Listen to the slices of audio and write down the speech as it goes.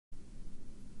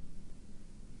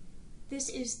This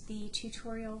is the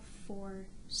tutorial for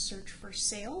search for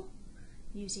sale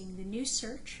using the new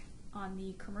search on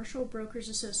the Commercial Brokers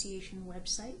Association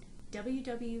website,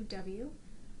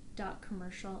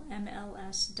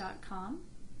 www.commercialmls.com.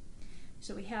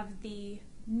 So we have the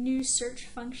new search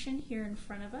function here in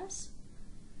front of us.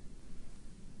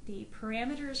 The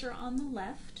parameters are on the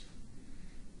left.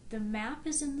 The map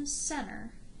is in the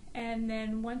center, and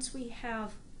then once we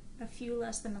have a few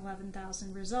less than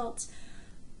 11,000 results,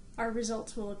 our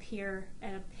results will appear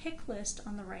at a pick list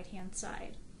on the right-hand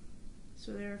side.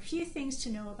 So there are a few things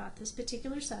to know about this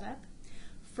particular setup.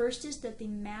 First is that the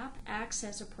map acts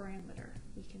as a parameter.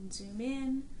 We can zoom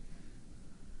in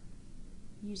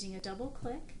using a double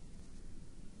click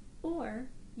or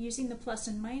using the plus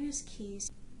and minus keys.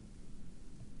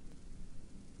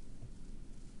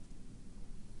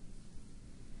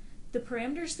 The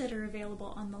parameters that are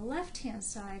available on the left-hand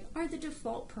side are the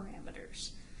default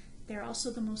parameters. They're also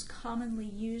the most commonly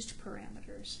used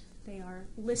parameters. They are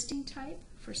listing type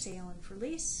for sale and for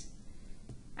lease,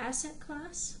 asset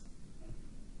class,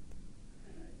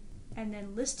 and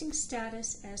then listing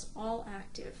status as all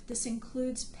active. This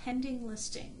includes pending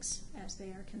listings, as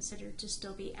they are considered to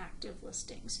still be active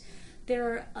listings. There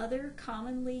are other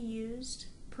commonly used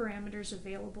parameters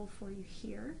available for you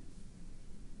here.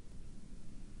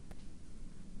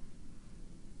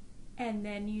 And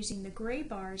then using the gray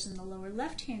bars in the lower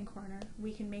left-hand corner,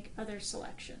 we can make other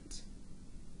selections.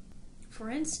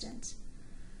 For instance,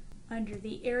 under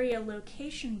the area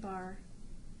location bar,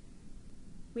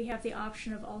 we have the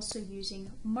option of also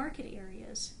using market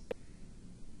areas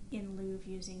in lieu of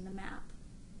using the map.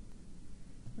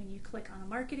 When you click on a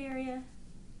market area,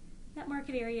 that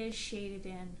market area is shaded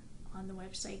in on the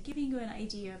website, giving you an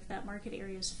idea of that market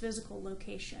area's physical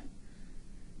location.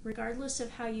 Regardless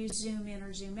of how you zoom in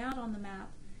or zoom out on the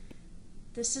map,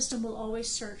 the system will always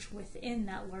search within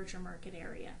that larger market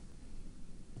area.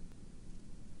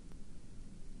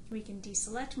 We can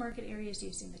deselect market areas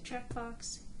using the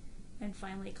checkbox, and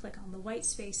finally click on the white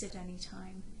space at any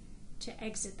time to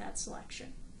exit that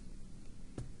selection.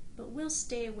 But we'll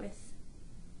stay with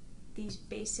these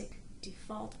basic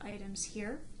default items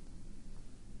here.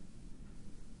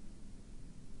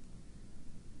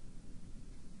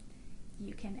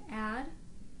 You can add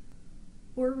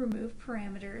or remove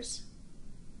parameters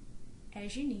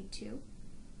as you need to.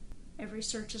 Every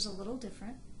search is a little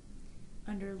different.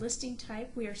 Under listing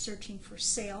type, we are searching for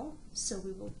sale, so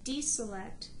we will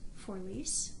deselect for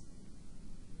lease.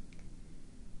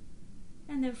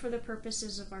 And then for the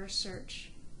purposes of our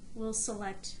search, we'll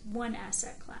select one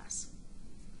asset class.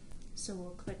 So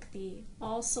we'll click the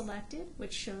All Selected,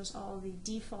 which shows all the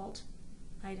default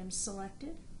items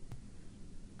selected.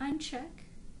 Uncheck,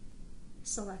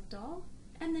 select all,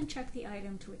 and then check the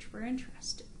item to which we're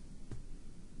interested.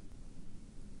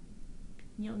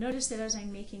 And you'll notice that as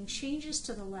I'm making changes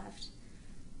to the left,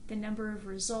 the number of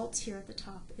results here at the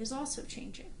top is also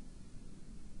changing.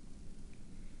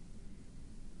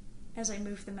 As I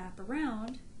move the map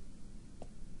around,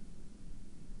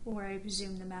 or I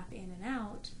zoom the map in and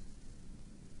out,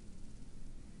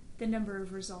 the number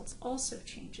of results also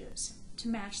changes to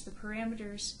match the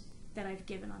parameters that I've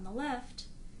given on the left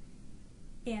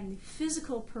and the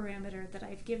physical parameter that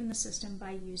I've given the system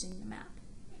by using the map.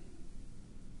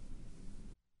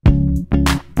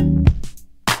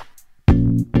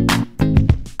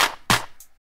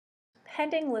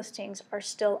 Pending listings are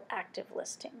still active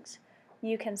listings.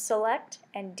 You can select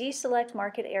and deselect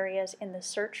market areas in the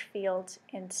search fields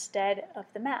instead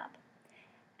of the map.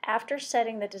 After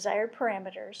setting the desired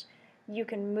parameters, you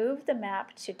can move the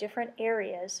map to different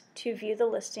areas to view the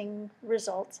listing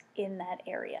results in that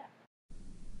area.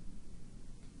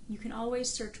 You can always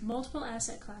search multiple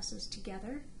asset classes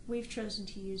together. We've chosen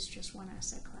to use just one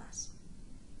asset class.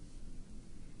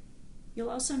 You'll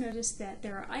also notice that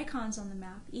there are icons on the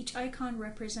map. Each icon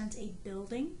represents a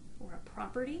building or a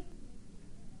property.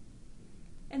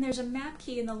 And there's a map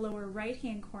key in the lower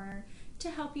right-hand corner to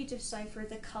help you decipher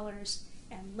the colors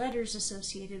and letters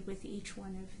associated with each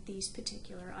one of these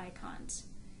particular icons.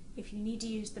 If you need to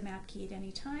use the map key at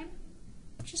any time,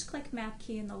 just click map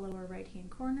key in the lower right-hand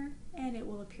corner and it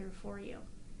will appear for you.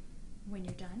 When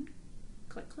you're done,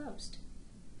 click closed.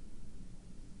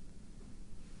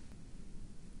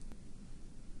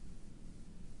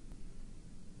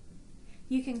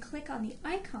 You can click on the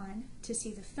icon to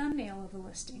see the thumbnail of a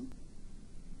listing.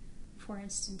 For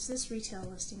instance, this retail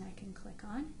listing I can click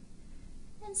on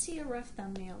and see a rough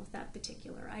thumbnail of that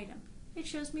particular item. It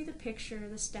shows me the picture,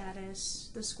 the status,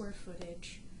 the square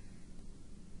footage.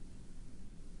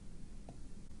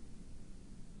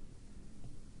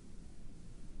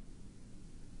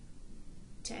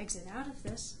 to exit out of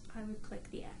this, I would click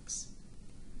the X.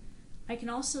 I can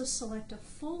also select a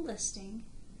full listing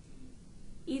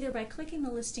either by clicking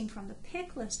the listing from the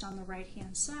pick list on the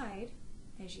right-hand side,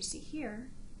 as you see here,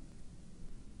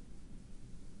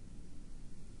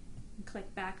 and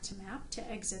click back to map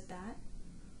to exit that,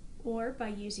 or by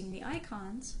using the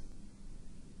icons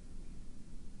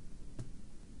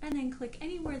and then click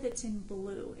anywhere that's in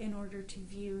blue in order to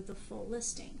view the full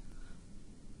listing.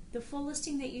 The full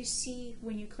listing that you see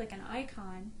when you click an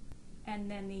icon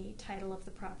and then the title of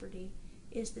the property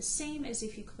is the same as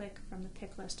if you click from the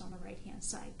pick list on the right-hand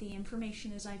side. The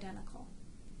information is identical.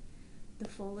 The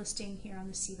full listing here on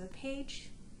the SEBA page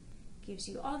gives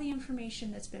you all the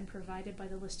information that's been provided by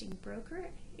the listing broker,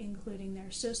 including their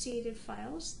associated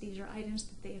files. These are items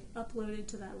that they have uploaded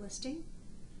to that listing.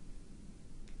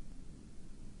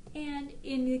 And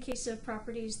in the case of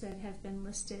properties that have been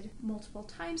listed multiple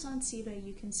times on SEBA,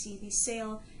 you can see the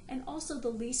sale and also the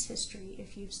lease history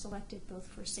if you've selected both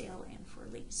for sale and for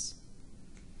lease.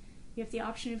 You have the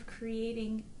option of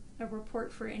creating a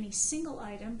report for any single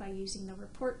item by using the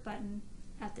report button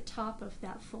at the top of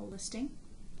that full listing.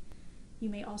 You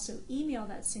may also email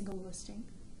that single listing.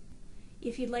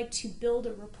 If you'd like to build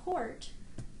a report,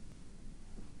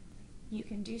 you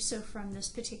can do so from this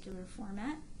particular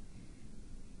format.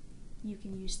 You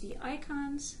can use the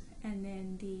icons and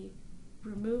then the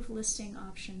remove listing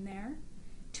option there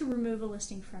to remove a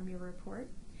listing from your report.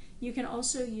 You can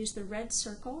also use the red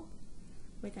circle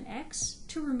with an X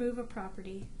to remove a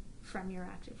property from your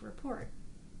active report.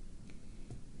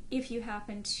 If you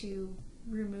happen to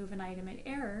remove an item in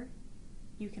error,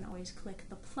 you can always click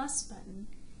the plus button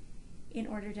in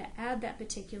order to add that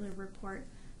particular report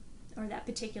or that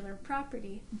particular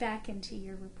property back into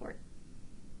your report.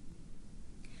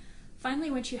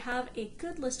 Finally, once you have a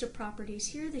good list of properties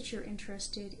here that you're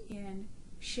interested in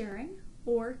sharing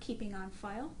or keeping on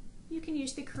file, you can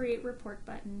use the Create Report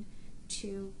button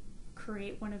to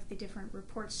create one of the different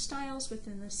report styles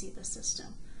within the SEBA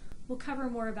system. We'll cover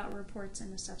more about reports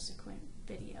in a subsequent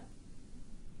video.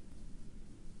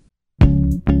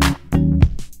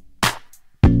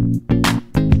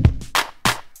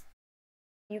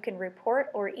 You can report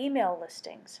or email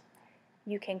listings.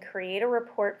 You can create a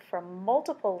report from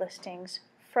multiple listings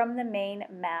from the main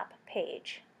map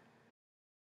page.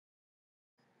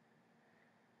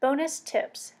 Bonus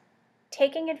tips.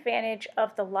 Taking advantage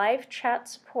of the live chat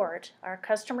support, our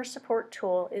customer support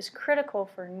tool, is critical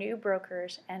for new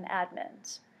brokers and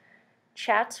admins.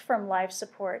 Chats from live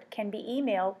support can be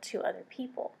emailed to other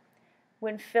people.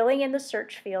 When filling in the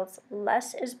search fields,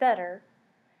 less is better.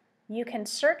 You can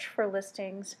search for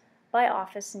listings by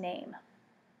office name.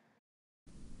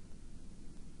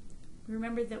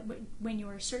 Remember that when you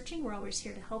are searching, we're always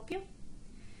here to help you.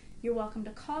 You're welcome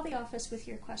to call the office with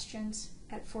your questions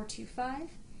at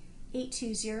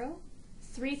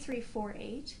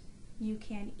 425-820-3348. You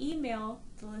can email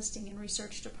the Listing and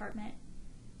Research Department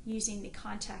using the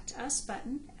Contact Us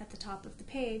button at the top of the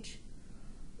page,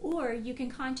 or you can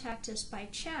contact us by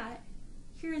chat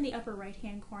here in the upper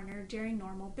right-hand corner during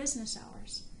normal business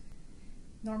hours.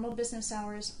 Normal business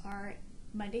hours are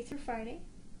Monday through Friday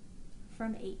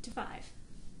from 8 to 5.